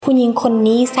ผู้หญิงคน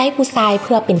นี้ใช้ผู้ชายเ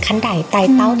พื่อเป็นขั้นใดไต่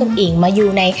เต้าตนเองมาอยู่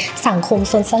ในสังคม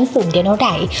ชนชั้นสูงเดียวใด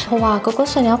เพราะว่าโกโก้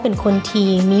ชาแนลเป็นคนที่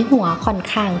มีหัวค่อน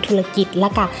ข้างธุรกิจและ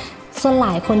ก็ส่วนหล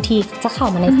ายคนที่จะเข้า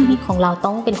มาในชีวิตของเรา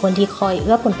ต้องเป็นคนที่คอยเ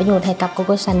อื้อผลประโยชน์ให้กับ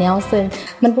COCO CHANEL ซึ่ง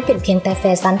มันบ่เป็นเพียงแต่แฟ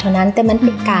ชั่นเท่านั้นแต่มันเ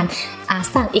ป็นการ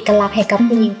สร้างเอกลักษณ์ให้กับ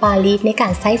ผู้หญิงปารีสในกา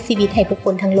รใช้ชีวิตให้ผู้ค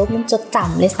นทั้งโลกนั้นจดจ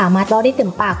ำและสามารถเล่าได้เต็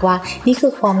มปากว่านี่คื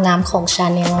อความงามของ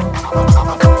Chanel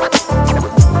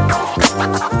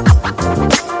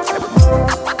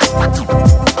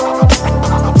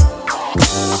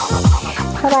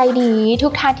สวัสดีทุ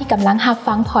กท่านที่กำลังรับ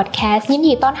ฟังพอดแคสต์ยิน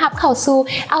ดีต้อนรับเข้าสู่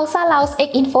ALSA Laos X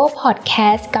Info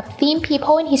Podcast กับธีม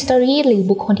People in History หรือ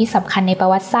บุคคลที่สำคัญในประ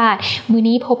วัติศาสตร์มื้อ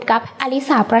นี้พบกับอลิส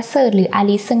าประเสริฐหรืออ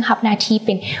ลิสซึ่งรับหน้าที่เ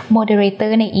ป็น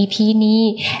Moderator ใน EP นี้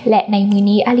และในมื้อ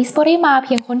นี้อลิสบ่ได้มาเ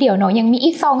พียงคนเดียวเนาะยังมี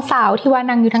อีก2สาวที่ว่า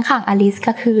นั่งอยู่ทั้งข้างอลิส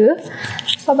ก็คือ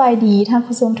สบายดีท่าน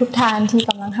ผู้ชมทุกท่านที่ก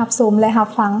ำลังรับชมและรับ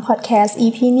ฟังพอดแคสต์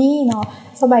EP นี้เนาะ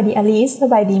สบายดีอลิสส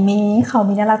บายดีเมเขา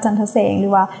มีนรักจันทเสงหรื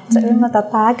อว่าจะเอิ้นมาตา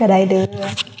ตาก็ได้เด้อ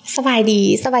สบาย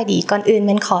ดีก่อนอื่นแ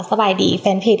ม่นขอสบายดีแฟ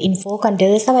นเพจ Info ก่อนเ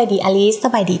ด้อสบายดีอลิสส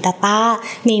บายดีตาตา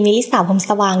มีมิลิสาวผม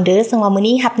สว่างเด้อซึ่งว่ามื้อ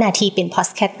นี้รับหน้าที่เป็นพอด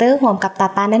แคสเตอร์ร่วมกับตา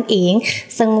ตานั่นเอง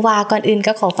ซึ่งว่าก่อนอื่น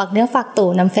ก็ขอฝากเนื้อฝากตัว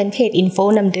นำแฟนเพจ Info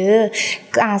นำเด้อ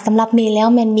สำหรับเมแล้ว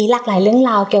แม่นมีหลากหลายเรื่อง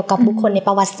ราวเกี่ยวกับบุคคลในป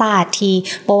ระวัติศาสตร์ที่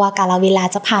บ่ว่ากาลเวลา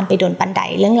จะผ่านไปโดนปานใด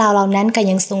เรื่องราวเหล่านั้นก็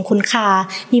ยังทรงคุณค่า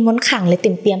มีมนต์ขลังและเต็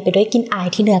มเปี่ยมไปด้วยกลิ่นอาย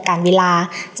ที่เหนือการเวลา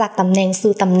จากตำแหน่ง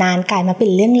สู่ตำนานกลายมาเป็น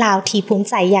เรื่องราวที่ภูมิ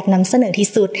ใจอยากนำเสนอที่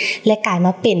สุดและกลายม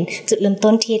าเป็นจุดเริ่ม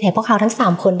ต้นที่ให้พวกเขาทั้ง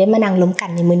3คนได้มานั่งร่วมกัน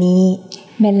ในมื้อนี้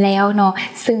แม่นแล้วเนาะ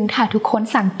ซึ่งถ้าทุกคน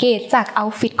สังเกตจากเอา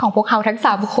ท์ฟิตของพวกเขาทั้ง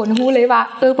3คนฮู้เลยว่า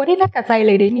บ่ได้น่ากะใจเ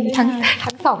ลยเด้นี่ทั้ง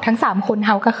2ทั้ง3คนเฮ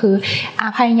าก็คือ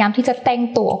พยายามที่จะแต่ง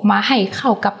ตัวออกมาให้เข้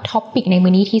ากับท็อปิกในมื้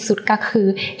อนี้ที่สุดก็คือ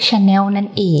Chanel นั่น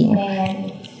เอง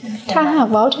ถ้าหาก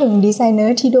เว้าถึงดีไซเนอ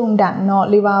ร์ที่โด่งดังเนาะ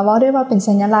หรือว่าเว้าได้ว่าเป็น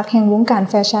สัญลักษณ์แห่งวงการ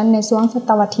แฟชั่นในช่วงศต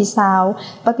วรรษที่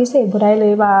20ปฏิเสธบ่ได้เล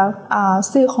ยว่า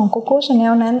ชื่อของ COCO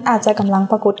CHANEL นั้นอาจจะกำลัง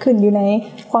ปรากฏขึ้นอยู่ใน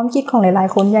ความคิดของหลาย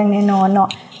ๆคนอย่างแน่นอนเนาะ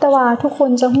แต่ว่าทุกคน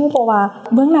จะฮู้บ่ว่า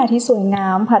เบื้องหน้าที่สวยงา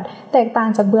มผัดแตกต่าง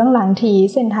จากเบื้องหลังที่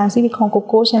เส้นทางชีวิตของ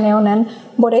COCO CHANEL นั้น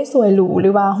บ่ได้สวยหรูหรื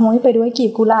อว่าห้อยไปด้วยกลี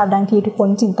บกุหลาบดังที่ทุกคน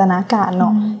จินตนาการเนา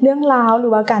ะเรื่องราวหรื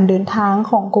อว่าการเดินทาง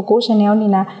ของ COCO CHANEL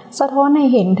นี่นะสะท้อนให้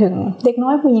เห็นถึงเด็กน้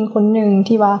อยผู้หญิงคนหนึ่ง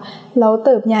ที่ว่าเราเ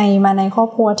ติบใหญ่มาในครอบ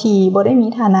ครัวที่บ่ได้มี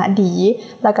ฐานะดี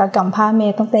แล้วก็กำพร้าแม่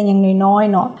ตั้งแต่ยังน้อย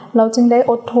ๆเนาะเราจึงได้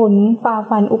อดทนฝ่า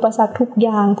ฟันอุปสรรคทุกอ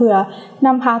ย่างเพื่อน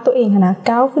ำพาตัวเองนะ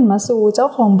ก้าวขึ้นมาสู่เจ้า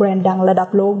ของแบรนด์ดังระดับ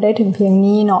โลกได้ถึงเพียง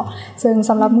นี้เนาะซึ่งส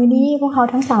ำหรับมื้อนี้พวกเรา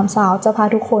ทั้ง3สาวจะพา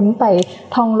ทุกคนไป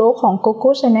ท่องโลกของ COCO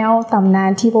CHANEL ตำนา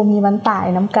นที่บ่มีวันตาย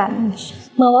นำกัน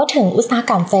เมื่อว่าถึงอุตสาห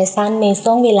กรรมแฟชั่นใน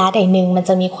ช่วงเวลาใดหนึ่งมัน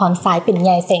จะมีความสายเป็นให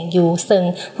ญ่แสงอยู่ซึ่ง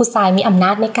ผู้ชายมีอำน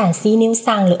าจในการชี้นิ้ว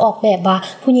สั่งหรือออกแบบว่า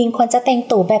ผู้หญิงควรจะแต่ง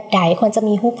ตัวแบบใดควรจะ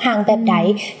มีรูปร่างแบบใด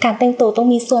การแต่งตัวต้อง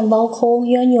มีส่วนเว้าโค้ง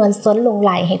ยั่วยวนส่วนหลงไห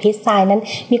ลให้เพศชายนั้น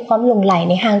มีความหลงไหล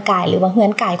ในร่างกายหรือว่าเฮือ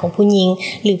นกายของผู้หญิง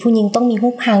หรือผู้หญิงต้องมีรู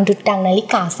ปร่างดุจดังนาฬิ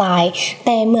กาทรายแ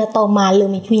ต่เมื่อต่อมาเริ่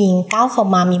มมีผู้หญิงก้าวเข้า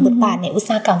มามีบทบาทในอุตส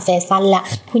าหกรรมแฟชั่นและ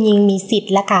ผู้หญิงมีสิท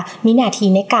ธิ์และก็มีหน้าที่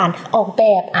ในการออกแบ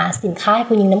บสินค้าให้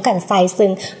ผู้หญิงนำกันใส่ซึ่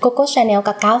ง COCO CHANEL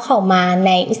ก็ก้าวเข้ามาใ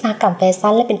นอุตสาหกรรมแฟ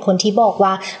ชั่นและเป็นคนที่บอกว่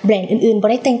าแบรนด์อื่นๆบ่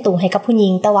ได้แต่งตัวให้กับผู้หญิ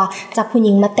งแต่ว่าจับผู้ห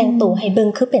ญิงมาแต่งตัวให้เบิ่ง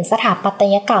คือเป็นสถาปัต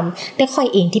ยกรรมแต่ค่อย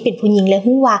เองที่เป็นผู้หญิงและ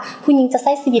ฮู้ว่าผู้หญิงจะใ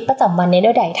ช้ชีวิตประจำวันในแน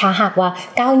วใดถ้าหากว่า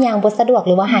ก้าวย่างบ่สะดวกห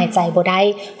รือว่าหายใจบ่ได้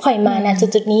ค่อยมาณ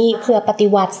จุดๆนี้เพื่อปฏิ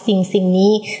วัติสิ่ง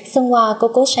นี้ซึ่งว่า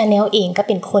COCO CHANEL เองก็เ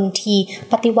ป็นคนที่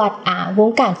ปฏิวัติว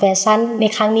งการแฟชั่นใน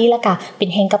ครั้งนี้แล้วก็เป็น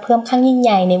แห่งกระเพื่อมครั้งยิ่งใ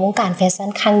หญ่ในวงการแฟชั่น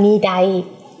ครั้งนี้ได้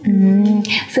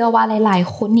เชื่อว่าหลาย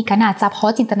ๆคนนี่ก็น่าจะพอ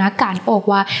จินตนาการออก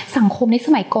ว่าสังคมในส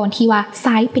มัยก่อนที่ว่า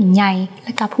ซ้ายเป็นใหญ่แ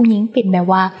ล้วก็ผู้หญิงเป็นแบบ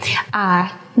ว่า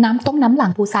น้ำต้องน้ำหลั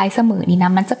งผู้ชายเสมอนี่น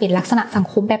ะมันจะเป็นลักษณะสัง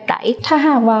คมแบบไหนถ้าห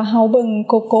ากว่าเฮาเบิ่ง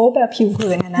โกโก้แบบผิวเผิ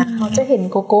นนะเฮาจะเห็น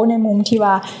โกโก้ในมุมที่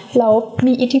ว่าเรา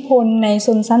มีอิทธิพลในช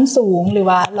นชั้นสูงหรือ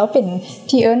ว่าเราเป็น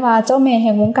ที่เอิ้นว่าเจ้าแม่แ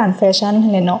ห่งวงการแฟชั่นนั่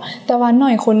นแหละเนาะแต่ว่าน้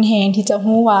อยคนแฮงที่จะ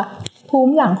ฮู้ว่าภู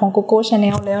มิหลังของ COCO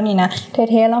CHANEL แล้วนี่นะแ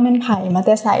ท้ๆแล้วมันไผมาแ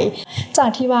ต่ไสจาก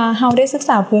ที่ว่าเฮาได้ศึกษ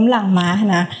าภูมิหลังมา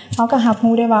นะเฮาก็รับ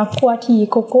รู้ได้ว่ากว่าที่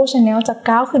COCO CHANEL จะ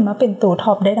ก้าวขึ้นมาเป็นตัวท็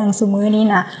อปได้ดังซุมื้อนี้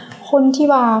นะคนที่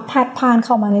ว่าพัดผ่านเ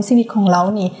ข้ามาในชีวิตของเรา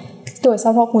นี่โดยเฉ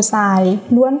พาะผู้ชาย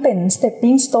ล้วนเป็น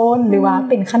stepping stone หรือว่า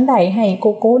เป็นขั้นใดให้โก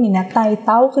โก้นี่นะไต่เ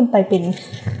ต้าขึ้นไปเป็น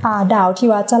ดาวที่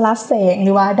ว่าจะลัดแสงห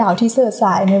รือว่าดาวที่เสิร์ชส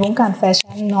ายในวงการแฟ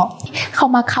ชั่นเนาะเข้า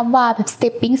มาคำว่าแบบ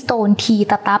stepping stone ที่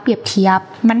ตาเปรียบเทียบ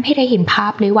มันให้ได้เห็นภา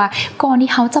พเลยว่าก่อนที่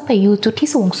เขาจะไปอยู่จุดที่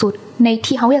สูงสุดใน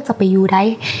ที่เขาอยากจะไปอยู่ได้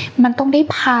มันต้องได้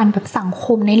ผ่านแบบสังค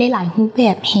มในหลายๆรูปแบ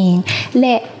บแฮงแล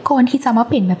ะก่อนที่จะมา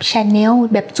เป็นแบบ Chanel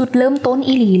แบบจุดเริ่มต้น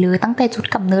อีหลีเลยตั้งแต่จุด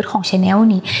กำเนิดของ Chanel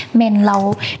นี่แม่นเรา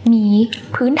มี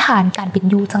พื้นฐานการเป็น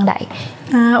อยู่จังได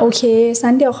โอเค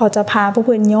งั้นเดี๋ยวเขาจะพาพวกเ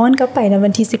พิ่นย้อนกลับไปในวั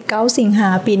นที่19สิงหา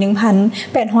ปี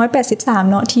1883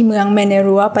เนาะที่เมืองแมเน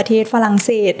รัวประเทศฝรั่งเ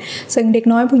ศสซึ่งเด็ก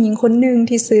น้อยผู้หญิงคนหนึ่ง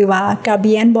ที่ชื่อว่ากาเ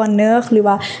บียนบอนเนอร์หรือ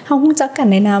ว่าเฮารู้จักกัน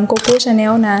ในนามโกโก้ชาแน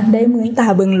ลนะได้มือตา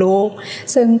เบิงโลก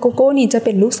ซึ่งโกโก้นี่จะเ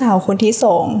ป็นลูกสาวคนที่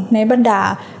2ในบรรดา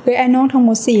ไอ้น้องทั้งหม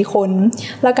ด4คน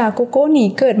แล้วก็โกโก้นี่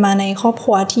เกิดมาในครอบค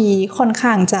รัวที่ค่อนข้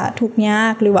างจะทุกข์ยา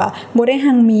กหรือว่าบ่ไ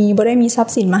ด้มีทรัพ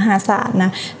ย์สินมหาศาลน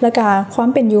ะแล้วก็ความ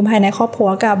เป็นอยู่ภายในครอบครัว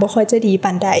ก็บ่ค่อยจะดีป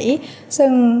านใดซึ่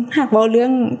งหากเว้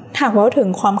าถึง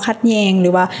ความขัดแย้งหรื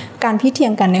อว่าการพิเถีย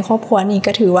งกันในครอบครัวนี่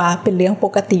ก็ถือว่าเป็นเรื่องป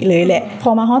กติเลยแหละพอ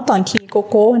มาฮอดตอนที่โก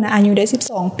โก้นะอายุได้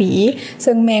12ปี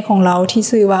ซึ่งแม่ของเราที่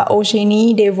ชื่อว่าโอเชนี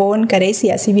เดวอนก็ได้เสี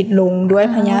ยชีวิตลงด้วย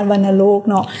พยาธิวัณโรค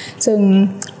เนาะซึ่ง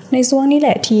ในช่วงนี้แห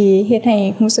ละที่เฮ็ดให้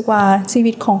รู้สึกว่าชี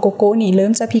วิตของโกโก้นี่เริ่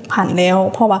มจะพลิกผันแล้ว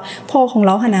เพราะว่าพ่อของเ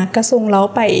ราหั่นน่ะก็ส่งเรา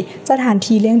ไปสถาน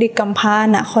ที่เลี้ยงเด็กกำพร้า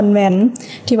น่ะคอนแวนต์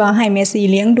ที่ว่าให้แม่ซี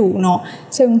เลี้ยงดูเนาะ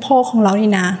ซึ่งพ่อของเรา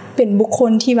นี่นะเป็นบุคค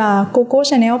ลที่ว่าโกโก้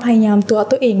ชาแนลพยายาม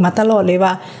ตัวเองมาตลอดเลย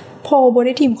ว่าพ่อบ่ไ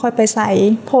ด้ทิ่มค่อยไปไส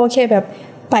พ่อแค่แบบ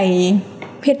ไป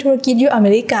เพชรธุรกิจอยู่อเม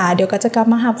ริกาเดี๋ยวก็จะกลับ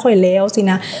มาหาค่อยแล้วสิ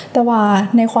นะแต่ว่า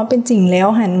ในความเป็นจริงแล้ว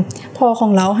หั่นพ่อขอ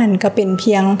งเราหั่นก็เป็นเ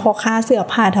พียงพ่อค้าเสื้อ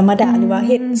ผ้าธรรมดาหรือว่าเ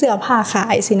ฮ็ดเสื้อผ้าขา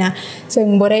ยสินะซึ่ง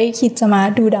บ่ได้คิดจะมา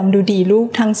ดูดำดูดีลูก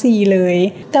ทั้ง4เลย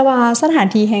แต่ว่าสถาน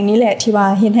ที่แห่งนี้แหละที่ว่า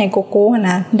เฮ็ดให้โกโก้หั่น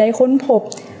นะได้ค้นพบ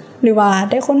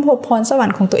พรสวรร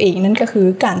ค์ของตัวเองนั่นก็คือ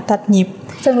การตัดยิบ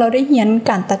ซึ่งเราได้เรียน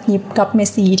การตัดยิบกับเม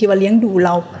ซีที่ว่าเลี้ยงดูเร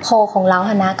าพ่อของเรา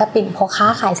หั่นนะก็เป็นพ่อค้า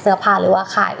ขายเสื้อผ้าหรือว่า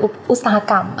ขายอุตสาห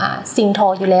กรรมสิ่งทอ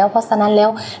อยู่แล้วเพราะฉะนั้นแล้ว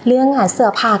เรื่องเสื้อ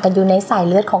ผ้าก็อยู่ในสาย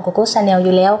เลือดของโกโก้ชาแนลอ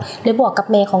ยู่แล้วเลยบวกกับ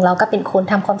แม่ของเราก็เป็นคน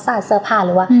ทำความสะอาดเสื้อผ้าห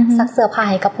รือว่าซักเสื้อผ้า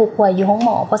ให้กับผู้ป่วยอยู่ห้องหม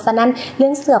อเพราะฉะนั้นเรื่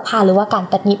องเสื้อผ้าหรือว่าการ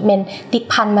ตัดยิบแม่นติด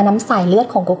พันมานำสายเลือด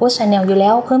ของโกโก้ชาแนลอยู่แล้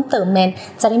วเพิ่มเติมแม่น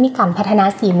จะได้มีการพัฒนา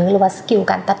ฝีมือหรือว่าสกิล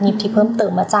การตัดยิบที่เพิ่มเติ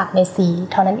มมาจากเมซี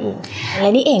เท่านั้นเองและ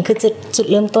นี่เองคือจุด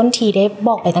เริ่มต้นที่ได้บ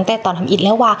อกไปตั้งแต่ตอนทำอิฐแ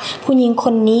ล้วว่าผู้หญิงค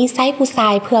นนี้ใช้ผู้ชา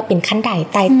ยเพื่อเป็นขั้นใด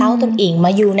ไต่เต้าตนเองม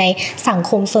าอยู่ในสัง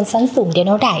คมชนชั้นสูงเดี๋ย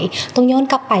วใดต้องย้อน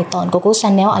กลับไปตอนโกโก้ชา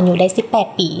แนลอายุได้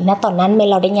18ปีณตอนนั้นแม่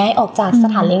เราได้ย้ายออกจากส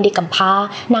ถานเลี้ยงเด็กกำพร้า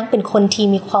นางเป็นคนที่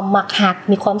มีความมักฮัก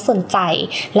มีความสนใจ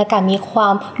และก็มีควา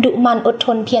มดุมันอดท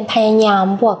นเพียรพยายาม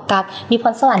บวกกับมีพ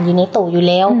รสวรรค์อยู่ในตัวอยู่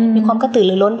แล้วมีความกระตือ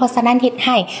รือร้นเพราะฉะนั้นเฮ็ดใ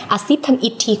ห้อาชีพทำอิ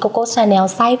ฐที่โกโก้ชาแนล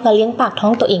ใช้เพื่อเลี้ยงปากท้อ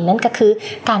งตัวเองนั่นก็คือ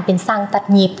การเป็นช่างตัด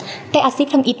ยิบแต่อาชีพ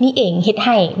ทำอิฐนี้เองเฮ็ดใ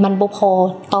ห้มันบ่พอ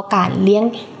ต่อการเลี้ยง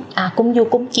กุ้มอยู่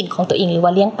กุ้มกินของตัวเองหรือว่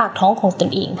าเลี้ยงปากท้องของตน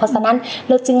เองเพราะฉะนั้นเ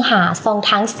ราจึงหาช่อง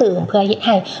ทางเสริมเพื่อใ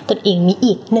ห้ตนเองมี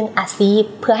อีก1อาชีพ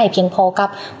เพื่อให้เพียงพอกับ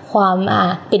ความ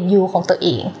เป็นอยู่ของตัวเอ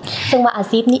งซึ่งว่าอา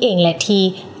ชีพนี้เองแหละที่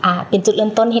เป็นจุดเริ่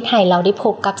มต้นเฮ็ดให้เราได้พ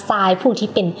บกับชายผู้ที่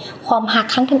เป็นความรัก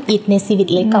ครั้งทำอิฐในชีวิต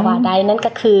เลยก็ว่าได้นั่น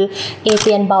ก็คือเอเ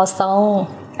ตียนบอลซอง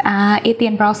เอเตี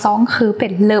ยนบราวซองคือเป็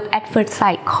น Love at First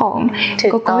Sight ของ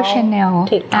COCO CHANEL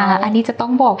อันนี้จะต้อ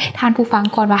งบอกท่านผู้ฟัง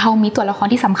ก่อนว่าเฮามีตัวละคร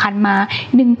ที่สำคัญมา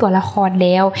1ตัวละครแ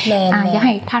ล้วอยากใ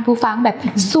ห้ท่านผู้ฟังแบบ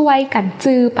ช่วยกัน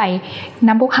จื้อไปน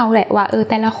ำพวกเฮาแหละว่า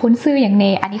แต่ละคนชื่ออย่างแ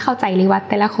น่อันนี้เข้าใจเลยว่า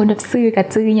แต่ละคนแบบชื่อกับ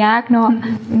จื้อยากเนาะ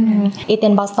เอเตี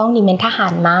ยนบราวซองนี่เป็นทหา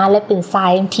รม้าและเป็นชา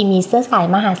ยที่มีเสื้อสาย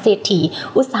มหาเศรษฐี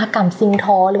อุตสาหกรรมสิ่งท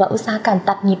อหรือว่าอุตสาหกรรม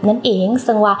ตัดยิบนั่นเอง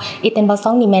ซึ่งว่าเอเตียนบราวซ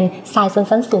องนี่เป็นชายชน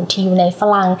ชั้นสูงที่อยู่ในฝ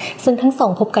รั่งซึ่งทั้งสอ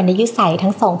งพบกันในยุคใส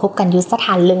ทั้งสองพบกันอยู่สถ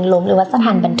านเริงรมย์หรือว่าสถ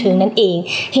านบันเทิงนั่นเอง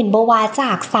เห็นบ่ว่าจ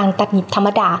ากสร้างตัดยิบธรรม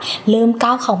ดาเริ่มก้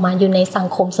าวเข้ามาอยู่ในสัง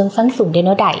คมชนชั้นสูงได้เน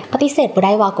าะใดปฏิเสธบ่ไ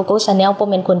ด้ว่าโกโก้ชาแนลบ่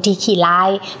แม่นคนที่ขี้ร้าย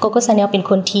โกโก้ชาแนลเป็น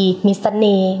คนที่มีเส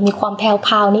น่ห์มีความแพรวพ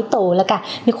ราวในโตแล้วก็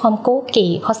มีความโก้เก๋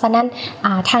เพราะฉะนั้น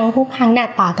ทางรูปร่างหน้า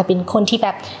ตาก็เป็นคนที่แบ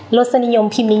บรสนิยม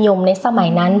พิมพ์นิยมในสมัย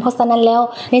นั้นเพราะฉะนั้นแล้ว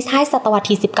ในท้ายศตวรรษ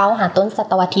ที่19หาต้นศ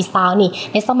ตวรรษที่20นี่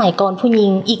ในสมัยก่อนผู้หญิ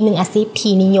งอีก1อาชีพ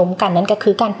ที่นิยมกันนั่นก็คื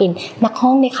อการเป็นนักร้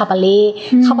องในคาบาเ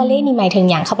ล่นี่หมายถึง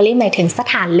อย่างคาบาเล่หมายถึงส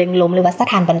ถานเริงรมย์หรือว่าส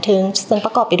ถานบันเทิงซึ่งป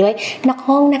ระกอบไปด้วยนัก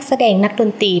ร้องนักแสดงนักด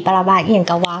นตรีปราบาอีหยัง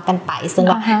ก็ว่ากันไปซึ่ง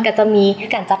ว่าก็จะมี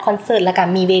การจัดคอนเสิร์ตแล้วก็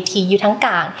มีเวทีอยู่ทั้งก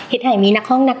ลางเฮ็ดให้มีนัก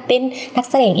ร้องนักเต้นนัก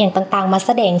แสดงอีหยังต่างๆมาแ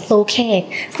สดงโซแขก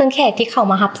ซึ่งแขกที่เข้า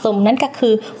มารับชมนั่นก็คื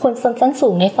อคนชนชั้นสู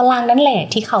งในฝรั่งนั่นแหละ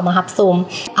ที่เข้ามารับชม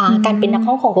การเป็นนัก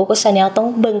ร้องของ COCO CHANEL ต้อง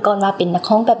เบิ่งก่อนว่าเป็นนัก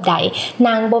ร้องแบบใดน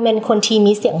างบ่แม่นคนที่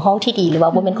มีเสียงร้องที่ดีหรือว่า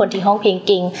บ่แม่นคนที่ร้องเพลงเ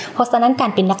ก่งเพราะฉะนั้นกา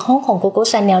รเป็นนักร้องของ COCO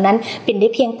CHANEL นั้นเป็นได้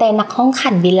เพียงแต่นักร้อง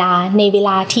ขันเวลาในเวล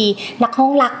าที่นักร้อ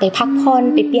งหลักไปพักผ่อน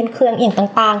ไปเปลี่ยนเครื่องอีหยัง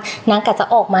ต่างๆนางก็จะ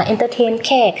ออกมาเอนเตอร์เทนแข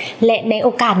กและในโอ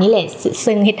กาสนี้แหละ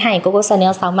ซึ่งเฮ็ดให้ COCO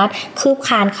CHANEL สามารถคืบค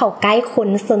ลานเข้าใกล้คน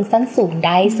ชนชั้นสูงไ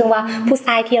ด้ซึ่งว่าผู้ช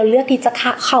ายที่เราเลือกที่จะ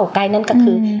เข้าใกล้นั่นก็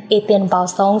คือเอเตียนบอล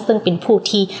ซองซึ่งเป็นผู้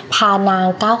ที่พานาง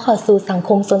ก้าวเข้าสู่สังค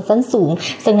มชนชั้นสูง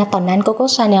ซึ่งณตอนนั้น COCO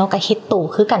CHANEL ก็เฮ็ดโต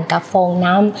คือกันกับฟอง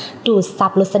น้ำดูดซั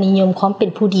บรสนิยมความเป็น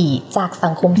ผู้ดีจากสั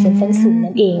งคมชนชั้นสูง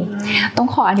นั่นเองต้อง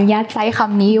ขออนุญาตใช้ค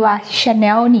ำนี้ว่า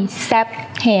Channel นี่แซ่บ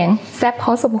แหงแซ่บพ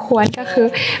อสมควรก็คือ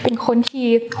เป็นคนที่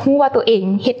รู้ว่าตัวเอง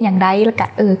เฮ็ดหยังได้แล้วก็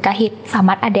ก็เฮ็ดสาม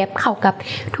ารถอะแดปเข้ากับ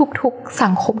ทุกๆสั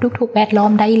งคมทุกๆแวดล้อ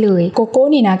มได้เลยโกโก้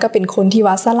นี่นะก็เป็นคนที่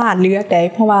ว่าฉลาดเลือกได้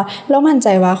เพราะว่าเรามั่นใจ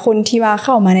ว่าคนที่ว่าเ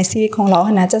ข้ามาในชีวิตของเรา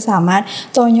หั่นนะจะสามารถ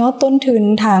ต่อยอดต้นทุน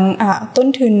ทางต้น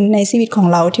ทุนในชีวิตของ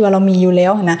เราที่ว่าเรามีอยู่แล้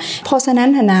วหั่นนะเพราะฉะนั้น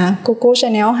หั่นนะโกโก้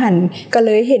Channel หั่นก็เล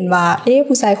ยเห็นว่า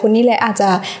ผู้ชายคนนี้แหละอาจจะ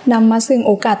นำมาซึ่งโ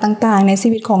อกาสต่างๆในชี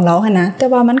วิตของเราหั่นนะแต่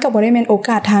ว่ามันก็บ่ได้แม่นโอก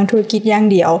าสทางธุรกิจอย่าง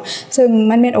เดียวซึ่ง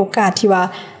มันเป็นโอกาสที่ว่า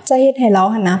จะเฮ็ดให้เรา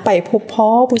หั่นนะไปพบพ้อ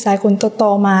ผู้ชายคนต่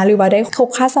อๆมาหรือว่าได้คบ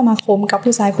ค้าสมาคมกับ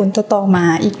ผู้ชายคนต่อๆมา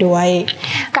อีกด้วย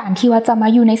การที่ว่าจะมา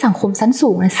อยู่ในสังคมชั้นสู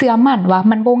งเชื่อมั่นว่า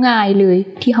มันบ่ง่ายเลย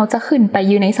ที่เขาจะขึ้นไป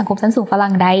อยู่ในสังคมชั้นสูงฝรั่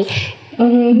งได้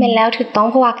แม่นแล้วถูกต้อง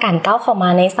เพราะว่าการก้าวเข้ามา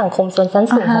ในสังคมส่วนชั้น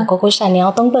สูงของ COCO CHANEL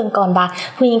ต้องเบิ่งก่อนว่า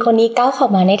ผู้หญิงคนนี้ก้าวเข้า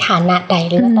มาในฐานะใด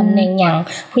หรือว่าตำแหน่งหยัง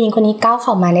ผู้หญิงคนนี้ก้าวเข้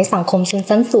ามาในสังคม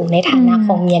ชั้นสูงในฐานะข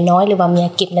องเมียน้อยหรือว่าเมีย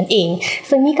เก็บนั่นเอง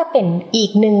ซึ่งนี่ก็เป็นอี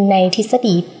กหนึ่งในทฤษ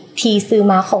ฎีที่ซื้อ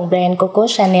มาของแบรนด์ COCO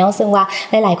CHANEL ซึ่งว่า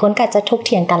หลายๆคนก็จะถกเ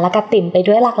ถียงกันและก็เต็มไป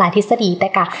ด้วยหลากหลายทฤษฎีแต่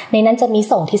ก็ในนั้นจะมี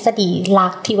2ทฤษฎีหลั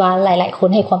กที่ว่าหลายๆคน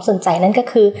ให้ความสนใจนั่นก็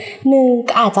คือ1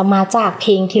ก็อาจจะมาจากเพ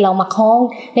ลงที่เรามักร้อง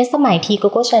ในสมัยที่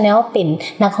COCO CHANEL เป็น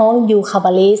นักร้องยูคาบ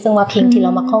าเล่ซึ่งว่าเพลงที่เร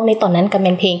ามักร้องในตอนนั้นก็เ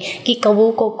ป็นเพลงกิกะวู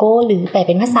โกโก้หรือแปลเ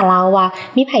ป็นภาษาลาวว่า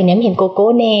มีไผแนมเห็นโกโก้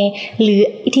แน่หรือ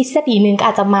ทฤษฎีนึงก็อ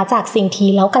าจจะมาจากสิ่งที่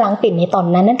เรากำลังเป็นในตอน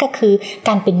นั้นนั่นก็คือก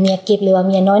ารเป็นเมียเก็บหรือว่าเ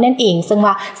มียน้อยนั่นเองซึ่ง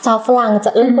ว่าชาวฝรั่งจ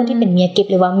ะคนที่เป็นเมียเก็บ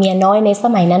หรือว่าเมียน้อยในส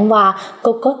มัยนั้นว่าโก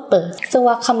โก้เตอร์ซึ่ง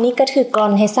ว่าคำนี้ก็ถือกลอ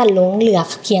นให้สั้นลงเหลือ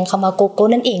เพียงคำว่าโกโก้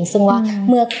นั่นเองซึ่งว่า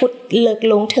เมื่อขุดเลิก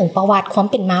ลงถึงประวัติความ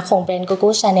เป็นมาของแบรนด์ COCO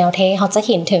CHANEL แท้เขาจะเ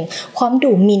ห็นถึงความ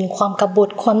ดุหมิ่นความกบฏ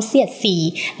ความเสียดสี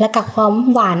และกับความ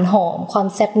หวานหอมความ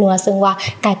แซ่บนัวซึ่งว่า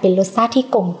กลายเป็นรสชาติที่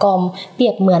กลมกล่อมเปรี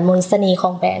ยบเหมือนมนต์เสน่ห์ข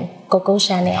องแบรนด์ COCO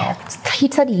CHANEL ทฤ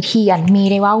ษฎีที่มี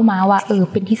ได้เว้ามาว่า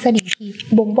เป็นทฤษฎีที่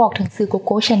บ่งบอกถึงชื่อ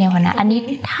COCO CHANEL นะอันนี้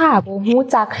ถ้าบ่ฮู้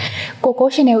จัก COCO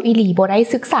CHANEL อีหลีบ่ได้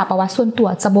ศึกษาประวัติส่วนตัว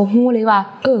จะบ่ฮู้เลยว่า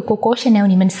COCO CHANEL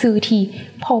นี่มันชื่อที่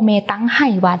พ่อแม่ตั้งให้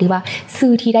ว่าหรือว่าชื่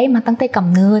อที่ได้มาตั้งแต่ก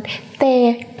ำเนิดแต่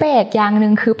แปลกอย่างนึ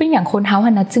งคือเป็นอย่างคนเฮา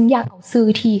หั่นน่ะจึงอยากเอาชื่อ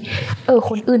ที่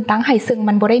คนอื่นตั้งให้ซึ่ง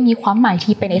มันบ่ได้มีความหมาย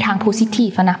ที่ไปในทางโพสิทีฟ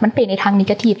นะมันเป็นในทางเน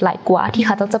กาทีฟหลายกว่าที่เข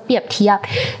าจะเปรียบเทียบ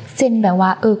เช่นแบบว่า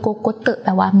โกโก้เตอแป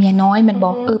ลว่าเมียน้อยมันบ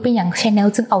อกเป็นอย่าง Channel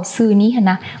จึงเอาชื่อนี้หั่น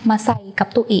นะมาใส่กับ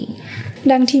ตัวเอง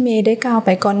ดังที่เมย์ได้กล่าวไป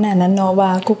ก่อนหน้านั้นเนาะว่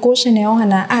า COCO CHANEL หั่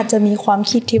นนะอาจจะมีความ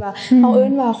คิดที่ว่าเฮาเอิ้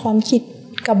นว่าความคิด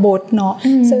กบฏเนาะ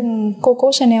ซึ่ง COCO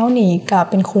CHANEL นี่ก็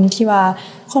เป็นคนที่ว่า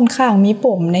ค่อนข้างมีป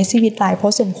มในชีวิตหลายพอ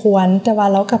สมควรแต่ว่า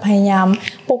เราก็พยายาม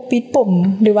ปกปิดปม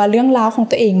หรือว่าเรื่องราวของ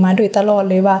ตัวเองมาโดยตลอด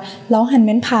เลยว่าเราหันแ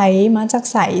ม่นไผมาจาก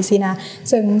ไสสินะ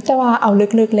ซึ่งแต่ว่าเอา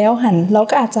ลึกๆแล้วหันเรา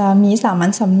ก็อาจจะมีสามั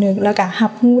ญสำนึกแล้วก็รั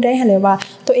บรู้ได้เลยว่า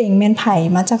ตัวเองแม่นไผ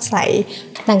มาจากไส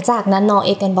หลังจากนั้นน้องเอ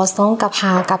เกนบอสต้องกับพ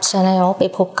ากับ Channel ไป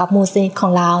พบกับหมู่สนิทขอ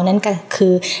งเรานั่นก็คื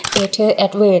อเอเธอร์เอ็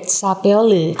ดเวิร์ดชาเปล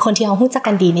หรือคนที่เรารู้จัก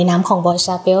กันดีในนามของบอยช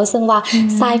าเปลซึ่งว่า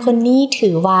ชายคนนี้ถื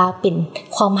อว่าเป็น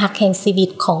ความรักแห่งชีวิต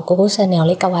ของ COCO CHANEL เ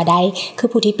ลยก็ว่าได้คือ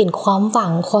ผู้ที่เป็นความหวั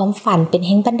งความฝันเป็นแ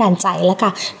ห่งบันดาลใจแล้วก็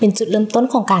เป็นจุดเริ่มต้น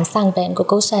ของการสร้างแบรนด์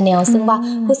COCO CHANEL ซึ่งว่า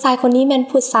ผู้ชายคนนี้แม่น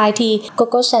ผู้ชายที่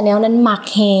COCO CHANEL นั้นมัก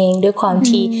แฮงด้วยความ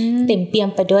ที่เต็มเปี่ยม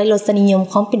ไปด้วยรสนิยม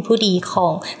ความเป็นผู้ดีขอ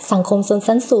งสังคมชน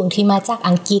ชั้นสูงที่มาจาก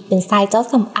อังกฤษเป็นชายเจ้า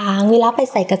สำอางเวลาไป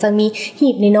ใส่ก็จะมีหี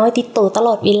บน้อยๆติดตัวตล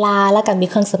อดเวลาแล้วก็มี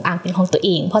เครื่องสำอางเป็นของตัวเอ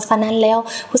งเพราะฉะนั้นแล้ว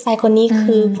ผู้ชายคนนี้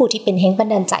คือผู้ที่เป็นแห่งบัน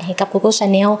ดาลใจให้กับ COCO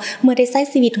CHANEL เมื่อได้ใช้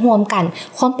ชีวิตร่วมกัน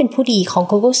ความเป็นผู้ดีของ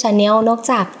COCO CHANEL นอก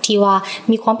จากที่ว่า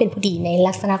มีความเป็นผู้ดีใน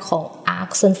ลักษณะของ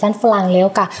ชนชั้นฝรั่งแล้ว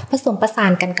ก็ผสมผสา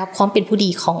นกันกับความเป็นผู้ดี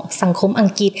ของสังคมอัง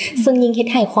กฤษซึ่งยิ่งเฮ็ด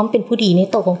ให้ความเป็นผู้ดีใน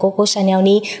ตัวของ COCO CHANEL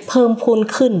นี้เพิ่มพูน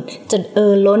ขึ้นจน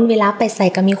ล้นเวลาไปใส่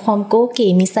ก็มีความโก้เก๋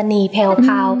มีเสน่ห์แผ่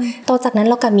วๆต่อจากนั้น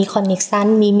เราก็มีคอนเนคชั่น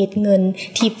มีเม็ดเงิน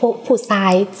ที่ผู้ชา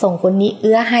ย2คนนี้เ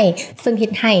อื้อให้ซึ่งเฮ็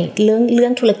ดให้เรื่อ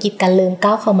งธุรกิจการเริ่มก้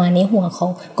าวเข้ามาในหัวขอ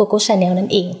ง COCO CHANEL นั่น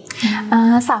เอง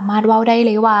สามารถเว้าได้เ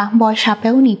ลยว่าบอยชาเป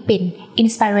ลนี่เป็นอิน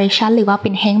สปิเรชันหรือว่าเป็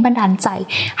นแรงบันดาลใจ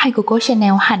ให้ COCO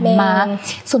CHANEL หันมา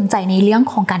สนใจในเรื่อง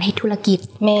ของการเฮ็ดธุรกิจ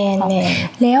แม่น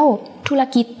แล้วธุร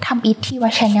กิจทำอีทที่ว่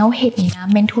า Channel เฮ็ดนี่นะ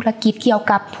แม่นธุรกิจเกี่ยว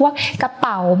กับพวกกระเ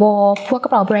ป๋าพวกกร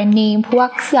ะเป๋าแบรนด์เนมพวก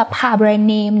เสื้อผ้าแบรนด์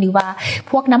เนมหรือว่า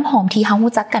พวกน้ำหอมที่เฮา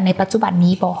รู้จักกันในปัจจุบัน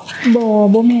นี้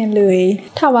บ่แม่นเลย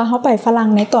ถ้าว่าเฮาไปฝรั่ง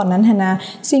ในตอนนั้นหั่นนะ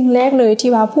สิ่งแรกเลย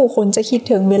ที่ว่าผู้คนจะคิด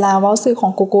ถึงเวลาเว้าชื่อขอ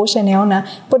ง COCO CHANEL นะ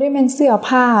บ่ได้แม่นเสื้อ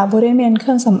ผ้าบ่ได้แม่นเค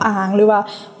รื่องสำอางหรือว่า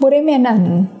บ่ได้แม่น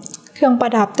เครื่องปร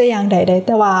ะดับแต่อย่างใดๆแ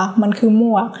ต่ว่ามันคือหม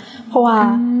วกเพราะว่า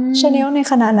Chanel ใน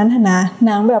ขณะนั้นหั่นนะ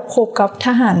นางแบบคบกับท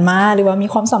หารม้าหรือว่ามี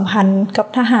ความสัมพันธ์กับ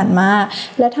ทหารม้า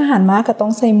และทหารม้าก็ต้อ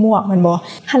งใส่หมวกแม่นบ่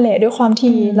หั่นแหละด้วยความ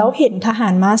ที่เราเห็นทหา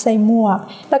รม้าใส่หมวก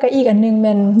แล้วก็อีกอันนึงแ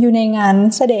ม่นอยู่ในงาน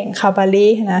แสดงคาบาเล่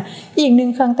นะอีกนึง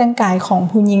เครื่องแต่งกายของ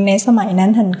ผู้หญิงในสมัยนั้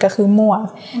นหั่นก็คือหมวก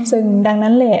ซึ่งดัง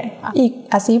นั้นแหละอีก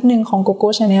อาชีพนึงของ COCO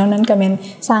CHANEL นั้นก็แม่น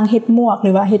สร้างเฮ็ดหมวกห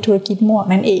รือว่าเฮ็ดธุรกิจหมวก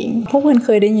นั่นเองพวกเพิ่นเค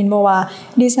ยได้ยินบ่ว่า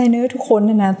ดีไซเนอร์ทุกคน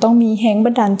น่ะนะต้องมีแรง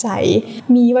บันดาลใจ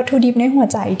มีวัตถุดิบในหัว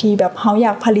ใจที่แบบเฮาอย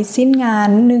ากผลิตชิ้นงาน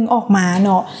นึงออกมาเ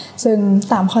นาะซึ่ง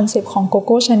ตามคอนเซปต์ของ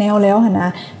COCO CHANEL แล้วหั่นนะ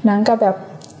นางก็แบบ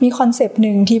มีคอนเซปต์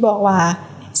นึงที่บอกว่า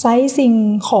ใช้สิ่ง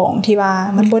ของที่ว่า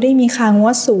มันบ่ได้มีค่าง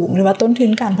วดสูงหรือว่าต้นทุน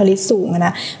การผลิตสูงน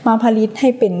ะมาผลิตให้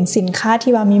เป็นสินค้า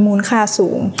ที่ว่ามีมูลค่าสู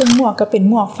งเป็นหมวกก็เป็น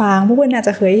หมวกฟางพวกเพิ่นน่าจ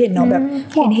ะเคยเห็นเนาะแบบ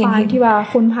หมวกฟางที่ว่า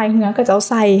คนพายเรือก็จะเอา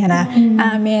ใส่หั่นนะ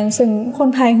แม่นซึ่งคน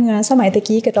พายเรือสมัยตะ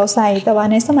กี้ก็จะเอาใส่แต่ว่า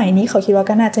ในสมัยนี้เขาคิดว่า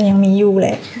ก็น่าจะยังมีอยู่แหล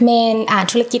ะแม่น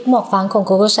ธุรกิจหมวกฟางของ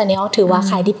COCO CHANEL ถือว่า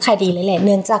ขายดิบขายดีเลยแหละเ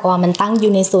นื่องจากว่ามันตั้งอ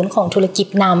ยู่ในโซนของธุรกิจ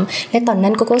นำและตอนนั้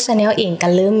น COCO CHANEL เองก็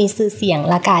เริ่มมีชื่อเสียง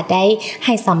และก็ได้ใ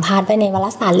ห้สัมภาษณ์ไว้ในวาร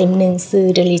สารเล่มนึง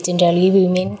The Legendary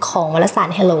Women ของวารสาร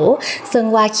Hello ซึ่ง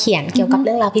ว่าเขียนเกี่ยวกับเ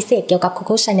รื่องราวพิเศษเกี่ยวกับ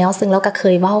COCO CHANEL ซึ่งเราก็เค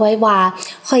ยเว้าไว้ว่า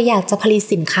ค่อยอยากจะผลิต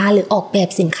สินค้าหรือออกแบบ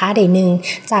สินค้าใดนึง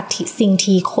จากสิ่ง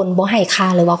ที่คนบ่ให้ค่า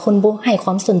หรือว่าคนบ่ให้คว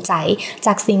ามสนใจจ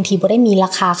ากสิ่งที่บ่ได้มีรา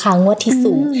คาค่างวดที่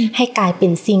สูงให้กลายเป็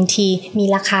นสิ่งที่มี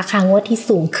ราคาค่างวดที่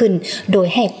สูงขึ้นโดย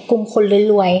ให้กลุ่มคน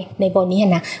รวยๆในบ่นี้หั่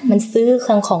นนะมันซื้อเค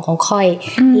รื่องของค่อย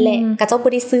และก็เจ้าบ่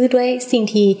ได้ซื้อด้วยสิ่ง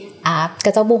ที่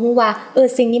ก็เจ้าบ่ฮู้ว่า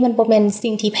สิ่งนี้มันบ่แม่น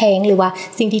สิ่งที่แพงหรือว่า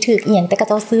สิ่งที่ถูกอีหยังแต่ก็เ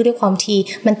จ้าซื้อด้วยความที่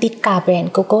มันติดกาแบรน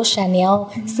ด์ COCO CHANEL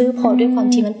ซื้อพอด้วยความ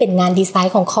ที่มันเป็นงานดีไซ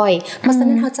น์ของค่อยเพราะฉะ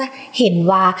นั้นเราจะเห็น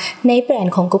ว่าในแบรน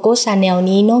ด์ของ COCO CHANEL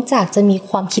นี้นอกจากจะมี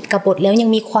ความคิดกบฏแล้วยัง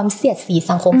มีความเสียดสี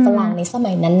สังคมฝรั่งในส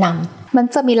มัยนั้นนำมัน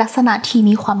จะมีลักษณะที่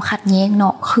มีความขัดแย้งเน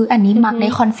าะคืออันนี้มักใน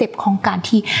คอนเซปต์ของการ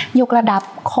ที่ยกระดับ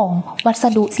ของวัส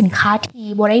ดุสินค้าที่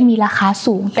บ่ได้มีราคา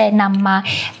สูงแต่นำมา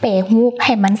แปรรูปใ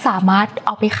ห้มันสามารถเอ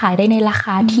าไปขายได้ในราค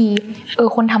าที่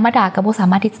คนธรรมดาก็บ่สา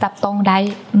มารถที่จะจับต้องได้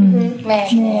แม่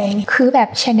คือแบบ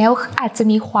Chanel อาจจะ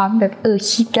มีความแบบ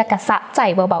คิดและก็สะใจ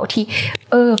เบาๆที่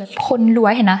แบบคนรว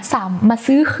ยเห็นนะสามมา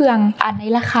ซื้อเครื่องอันใน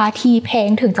ราคาที่แพง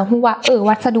ถึงจะฮู้ว่า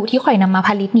วัสดุที่ข่อยนำมาผ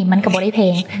ลิตนี่มันก็บ่ได้แพ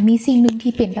งมีสิ่งนึง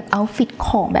ที่เป็นแบบเอาฟิตข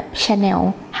องแบบ Chanel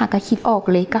หากก็คิดออก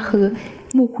เลยก็คือ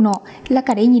มุกเนาะแล้ว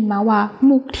ก็ได้ยินมาว่า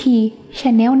มุกที่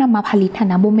Chanel นำมาผลิต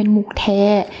นะบ่แม่นมุกแท้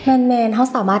แม่นๆเฮา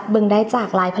สามารถเบิ่งได้จาก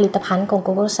ลายผลิตภัณฑ์ของ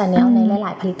COCO CHANEL ในหล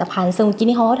ายๆผลิตภัณฑ์ซึ่งเมื่อกี้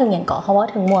นี้เฮาเว้าถึงหยังก็เฮาเว้า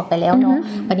ถึงหมวกไปแล้วเนาะ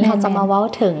วันนี้เฮาจะมาเว้า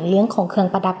ถึงเรื่องของเครื่อง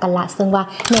ประดับกันละซึ่งว่า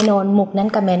แน่นอนมุกนั้น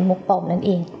ก็แม่นมุกปลอมนั่นเ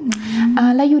อง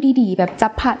แล้วอยู่ดีๆแบบ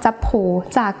จับโผ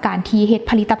จากการที่เฮ็ด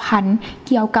ผลิตภัณฑ์เ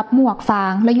กี่ยวกับหมวกฟา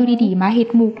งแล้วอยู่ดีๆมาเฮ็ด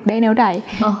มุกได้แนวใด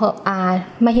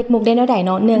มาเฮ็ดมุกได้แนวใดเ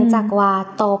นาะเนื่องจากว่า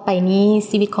ต่อไปนี้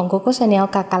ชีวิตของ COCO CHANEL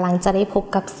ก็กำลังจะได้พบ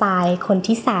กับชายคน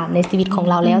ที่3ในชีวิตของ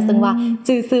เราแล้วซึ่งว่า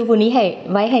ชื่อผู้นี้ให้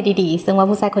ไว้ให้ดีๆซึ่งว่า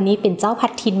ผู้ชายคนนี้เป็นเจ้าพั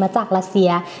ดถิ่นมาจากรัสเซีย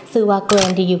ชื่อว่า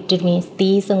Grand Duke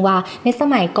Dmitry ซึ่งว่าในส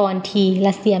มัยก่อนที่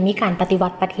รัสเซียมีการปฏิวั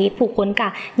ติประเทศผู้คนก็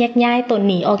แยกย้ายตน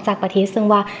หนีออกจากประเทศซึ่ง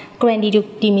ว่า Grand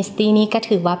Duke Dmitry นี่ก็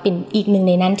ถือว่าเป็นอีกหนึ่ง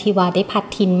ในนั้นที่ว่าได้พัด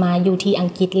ถิ่นมาอยู่ที่อัง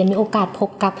กฤษและมีโอกาสพบ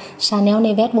กับ Chanel ใน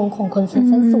แวดวงของคนชั้น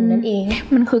สูงนั่นเอง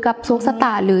มันคือกับโชคชะต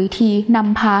าเลยที่น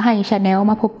ำพาให้ Chanel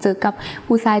มาพบเจอกับ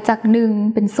ผู้ชายจาก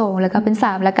1เป็น2แล้วก็เป็น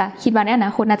3แล้วก็คิดว่าในอนา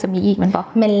คตน่าจะมีอีกมันบ่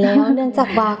แม่นแล้วเนื่องจาก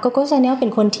ว่า COCO CHANEL เป็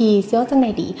นคนที่เชื่อจังไ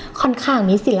ด๋ดีค่อนข้าง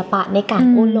มีศิลปะในการ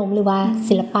โอ้ลมหรือว่า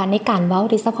ศิลปะในการเว้า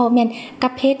โดยเฉพาะแม่นกั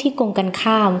บเพศที่กงกัน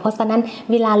ข้ามเพราะฉะนั้น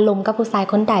เวลาลมกับผู้ชาย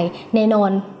คนใดแน่นอ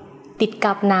นติด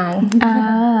กับนาง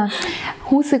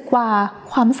รู้สึกว่า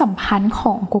ความสัมพันธ์ข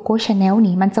อง COCO CHANEL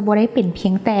นี่มันจะบ่ได้เป็นเพี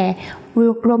ยงแต่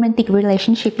romantic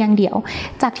relationship อย่างเดียว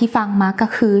จากที่ฟังมาก็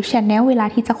คือ Chanel เวลา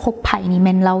ที่จะคบไผนี่แ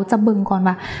ม่นเราจะเบิ่งก่อน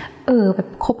ว่าแบบ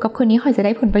คบกับคนนี้ค่อยจะไ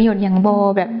ด้ผลประโยชน์อย่างบ่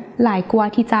แบบหลายกว่า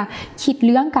ที่จะคิดเ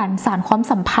รื่องการสานความ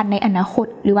สัมพันธ์ในอนาคต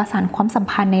หรือว่าสานความสัม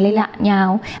พันธ์ในระยะยาว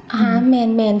แ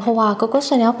ม่นๆเพราะว่า COCO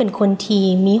CHANEL เป็นคนที่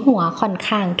มีหัวค่อน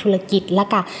ข้างธุรกิจและ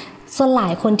ก็ส่วนหลา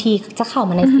ยคนที่จะเข้า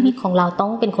มาในชีวิตของเราต้อ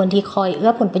งเป็นคนที่คอยเอื้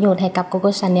อผลประโยชน์ให้กับ COCO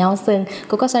CHANEL ซึ่ง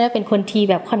COCO CHANEL เป็นคนที่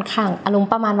แบบค่อนข้างอารมณ์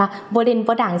ประมาณว่าบ่เด่น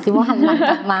บ่ดังสิว่าหันหลัง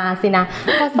กลับมาสินะ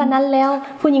เพราะฉะนั้นแล้ว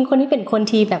ผู้หญิงคนนี้เป็นคน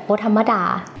ที่แบบบ่ธรรมดา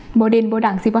บ่เด่นบ่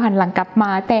ดังสิบ่หันหลังกลับมา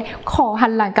แต่ขอหั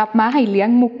นหลังกลับมาให้เลี้ยง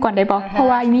มุกก่อนได้บ่เพราะ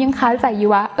ว่าอันนี้ยังคาใจอยู่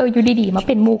ว่าอยู่ดีๆมาเ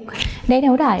ป็นมุกได้แน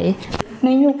วใดใน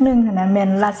ยุคนึงหั่นน่ะแม่น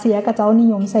รัสเซียก็เจ้านิ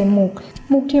ยมใส่มุ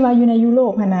กที่ว่าอยู่ในยุโร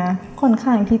ปหั่นน่ะค่อน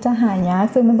ข้างที่จะหายาก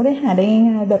ซึ่งมันบ่ได้หาได้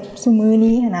ง่ายๆแบบซุมื้อ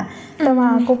นี้หั่นน่ะแต่ว่า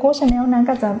COCO CHANEL นั้น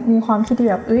ก็จะมีความคิดที่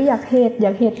แบบอยากเฮ็ด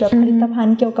แบบผลิตภัณ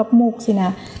ฑ์เกี่ยวกับมุกสิน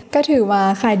ะก็ถือว่า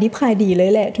ขายดิบขายดีเล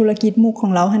ยแหละธุรกิจมุกขอ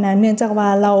งเราหั่นน่ะเนื่องจากว่า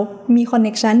เรามีคอนเน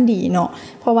คชั่นดีเนาะ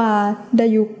เพราะว่า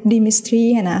Duke Dmitry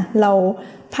หั่นน่ะเรา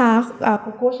พา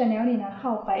COCO CHANEL นี่นะเข้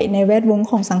าไปในแวดวง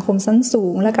ของสังคมชั้นสู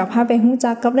งแล้วก็พาไปรู้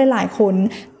จักกับหลายๆคน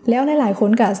แล้วหลายๆคน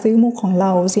ก็ซื้อมุกของเร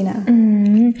าสินะ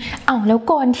แล้ว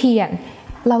ก่อนเที่ยน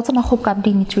เราจะมาคบกับ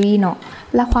ดิมิทรีเนาะ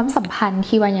และความสัมพันธ์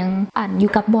ที่ว่ายังอ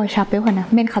ยู่กับบอยชาเปลนะ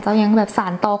แม่นเขาเจ้ายังแบบสา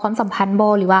นต่อความสัมพันธ์บ่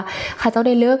หรือว่าเขาเจ้าไ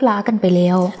ด้เลิกลากันไปแล้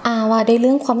วว่าได้เ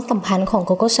รื่องความสัมพันธ์ของ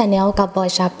COCO CHANEL กับบอย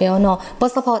ชาเปลเนาะบ่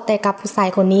เฉพาะแต่กับผู้ชาย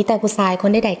คนนี้แต่ผู้ชายคน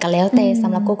ใดๆก็แล้วแต่ส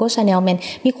ำหรับ COCO CHANEL แม่น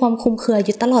มีความคุ้มเครืออ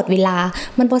ยู่ตลอดเวลา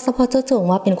มันบ่เฉพาะเจาะจง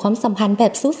ว่าเป็นความสัมพันธ์แบ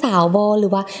บสู้สาวบ่หรื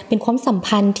อว่าเป็นความสัม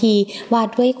พันธ์ที่ว่า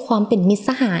ด้วยความเป็นมิตรส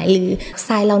หายหรือช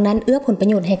ายเหล่านั้นเอื้อผลประ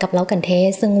โยชน์ให้กับเรากันแท้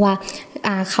ซึ่งว่า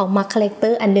เขามักคาแรคเตอ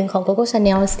ร์อันนึงของ COCO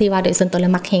CHANEL ที่ว่าโดยส่วนตัวแล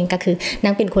ะมักเฮงก็คือน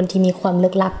างเป็นคนที่มีความลึ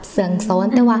กลับเสื่องซ้อน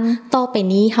แต่ว่าต่อไป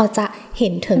นี้เราจะเห็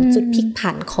นถึงจุดพลิก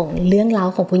ผันของเรื่องราว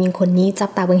ของผู้หญิงคนนี้จับ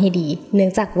ตาเบิ่งให้ดีเนื่อ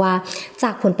งจากว่าจา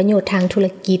กผลประโยชน์ทางธุร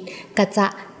กิจก็จะ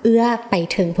เอื้อไป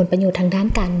ถึงผลประโยชน์ทางด้าน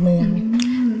การเมือง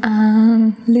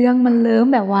เรื่องมันเริ่ม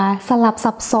แบบว่าสลับ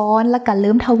ซับซ้อนแล้วก็เ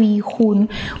ริ่มทวีคูณ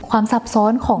ความซับซ้อ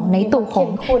นของในตัวของ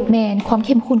แมนความเ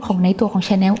ข้มข้นของในตัวของ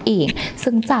Channel เอง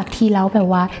ซึ่งจากที่เราแบบ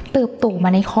ว่าเติบโตมา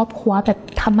ในครอบครัวแบบ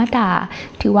ธรรมดา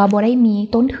ถือว่าบ่ได้มี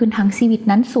ต้นทุนทางชีวิต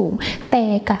นั้นสูงแต่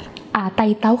ก็ไต่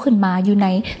เต้าขึ้นมาอยู่ใน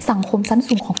สังคมชั้น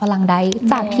สูงของฝรั่งใด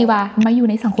จากที่ว่ามาอยู่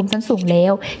ในสังคมชั้นสูงแล้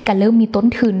วก็เริ่มมีต้น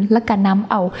ทุนและก็นำ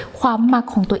เอาความมัก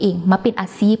ของตัวเองมาเป็นอา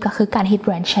ชีพก็คือการเฮ็ดแบ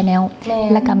รนด์ Channel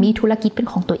และก็มีธุรกิจเป็น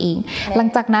ของตัวเองหลัง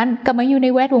จากนั้นก็มาอยู่ใน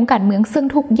แวดวงการเมืองซึ่ง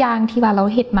ทุกอย่างที่ว่าเรา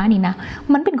เฮ็ดมานี่นะ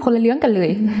มันเป็นคนละเรื่องกันเลย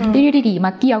อยู่ดีๆม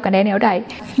าเกี่ยวกันได้แนวใด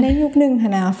ในยุคนึง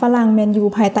นะฝรั่งแม่นอยู่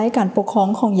ภายใต้การปกครอง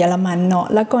ของเยอรมันเนาะ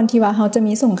แล้วก่อนที่ว่าเฮาจะ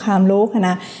มีสงครามโลกน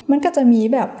ะมันก็จะมี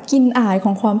แบบกลิ่นอายข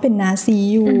องความเป็นนาซี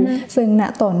อยู่ซึ่งณ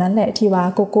ตอนนั้นแหละที่ว่า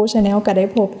COCO CHANEL ก็ได้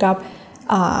พบกับ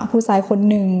ผู้ชายคน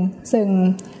หนึ่งซึ่ง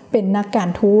เป็นนักการ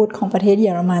ทูตของประเทศเย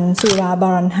อรมันชื่อว่าบา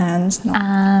รอนฮันส์เนาะ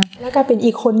แล้วก็เป็น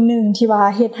อีกคนหนึ่งที่ว่า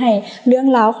เฮ็ดให้เรื่อง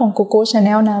ราวของ COCO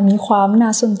CHANEL นะมีความน่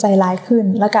าสนใจหลายขึ้น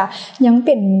แล้วก็ยังเ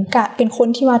ป็นคน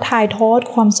ที่ว่าถ่ายทอด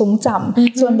ความทรงจ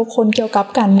ำส่วนบุคคลเกี่ยวกับ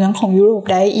การเมืองของยุโรป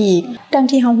ได้อีกดัง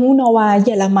ที่เฮาฮู้เนาะว่าเย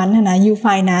อรมันนะอยู่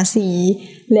ฝ่ายนาซี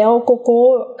แล้ว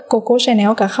COCO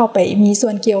CHANEL ก็เข้าไปมีส่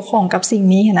วนเกี่ยวข้องกับสิ่ง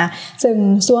นี้นะซึ่ง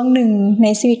ช่วงหนึ่งใน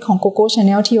ชีวิตของ COCO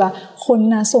CHANEL ที่ว่าคน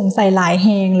น่ะสงสัยหลายแฮ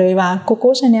งเลยว่า COCO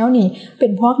CHANEL นี่เป็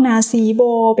นพวกนาซี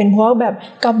บ่เป็นพวกแบบ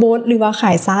กบฏหรือว่าข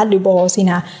ายซาดหรือบ่สิ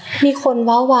นะมีคน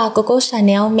ว่า COCO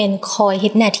CHANEL แม่นคอยเฮ็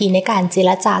ดหน้าที่ในการเจ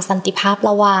รจาสันติภาพ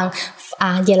ระหว่าง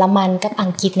เยอรมันกับอั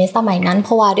งกฤษในสมัยนั้นเพ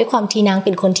ราะว่าด้วยความที่นางเ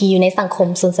ป็นคนที่อยู่ในสังคม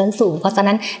ชนชั้นสูงเพราะฉะ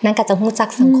นั้นนางก็จะรู้จัก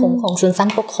สังคมของชนชั้น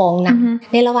ปกครองนะ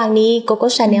ในระหว่างนี้ COCO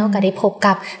CHANEL ก็ได้พบ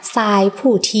กับชาย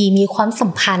ผู้ที่มีความสั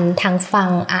มพันธ์ทางฝั่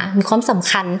งมีความสำ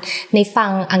คัญในฝั่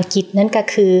งอังกฤษนั่นก็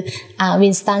คือวิ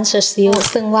นสตัน เชอร์ชิล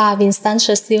ซึ่งว่าวินสตัน เช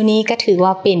อร์ชิลนี้ก็ถือ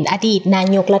ว่าเป็นอดีตนา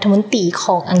ยกรัฐมนตรีข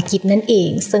องอังกฤษนั่นเอง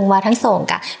ซึ่งว่าทั้งสอง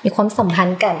ก็มีความสัมพัน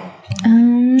ธ์กัน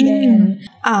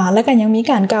แล้วก็ยังมี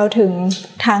การกล่าวถึง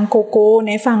ทางโกโก้ใ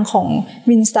นฝั่งของ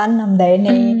วินสตันนำได้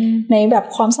ในแบบ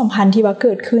ความสัมพันธ์ที่ว่าเ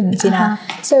กิดขึ้นสินะ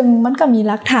ซึ่งมันก็มี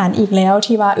หลักฐานอีกแล้ว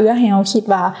ที่ว่าให้เราคิด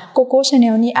ว่า COCO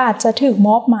CHANEL นี้อาจจะถูกม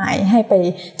อบหมายให้ไป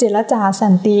เจรจาสั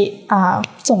นติ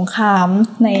สงคราม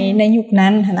ในยุค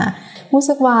นั้นนะรู้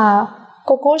สึกว่า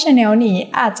COCO CHANEL นี่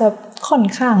อาจจะค่อน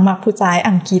ข้างมักผู้ชาย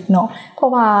อังกฤษเนาะเพรา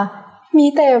ะว่ามี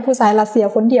แต่ผู้ชายรัสเซีย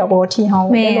คนเดียวบ่ที่เฮา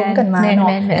ได้ลงกันมาเนาะ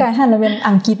กลายหันมาเป็น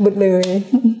อังกฤษหมดเลย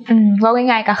ว่า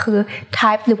ง่ายๆก็คือ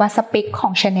type หรือว่าสเปคขอ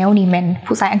ง Channel นี่แม่น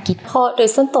ผู้ชายอังกฤษพอโดย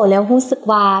ส่วนตัวแล้วรู้สึก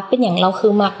ว่าเป็นอย่างเราคื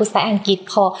อมักผู้ชายอังกฤษ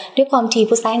พอด้วยความที่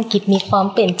ผู้ชายอังกฤษมีความ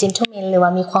เป็น gentleman หรือว่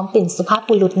ามีความเป็นสุภาพ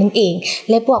บุรุษนั่นเอง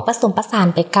และบวกผสมผสาน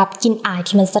ไปกับกลิ่นอาย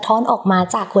ที่มันสะท้อนออกมา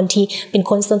จากคนที่เป็น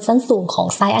คนชนชั้นสูงของ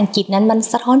ชายอังกฤษนั้นมัน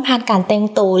สะท้อนผ่านการแต่ง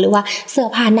ตัวหรือว่าเสื้อ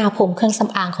ผ้าหน้าผมเครื่องส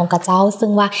ำอางของกระเจ้าซึ่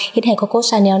งว่าเฮ็ดให้ COCO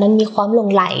CHANEL นั้นมีความหลง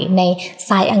ไหลใน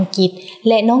สายอังกฤษ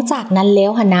และนอกจากนั้นแล้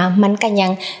วนะมันก็ยั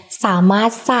งสามาร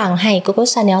ถสร้างให้ COCO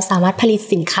CHANEL สามารถผลิต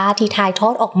สินค้าที่ถ่ายทอ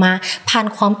ดออกมาผ่าน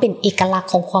ความเป็นเอกลักษ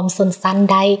ณ์ของความชนชั้น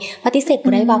ได้ปฏิเสธ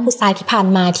บ่ได้ว่าผู้ชายที่ผ่าน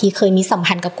มาที่เคยมีสัม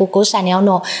พันธ์กับ COCO CHANEL เ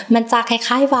นาะมันจะค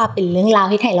ล้ายๆว่าเป็นเรื่องราว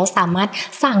ที่ให้เราสามารถ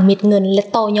สร้างเม็ดเงินและ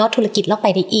ต่อยอดธุรกิจเราไป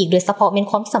ได้อีกโดยเฉพาะเป็น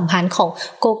ความสัมพันธ์ของ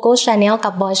COCO CHANEL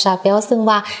กับบอยชาเปลซึ่ง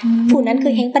ว่าผู้นั้นคื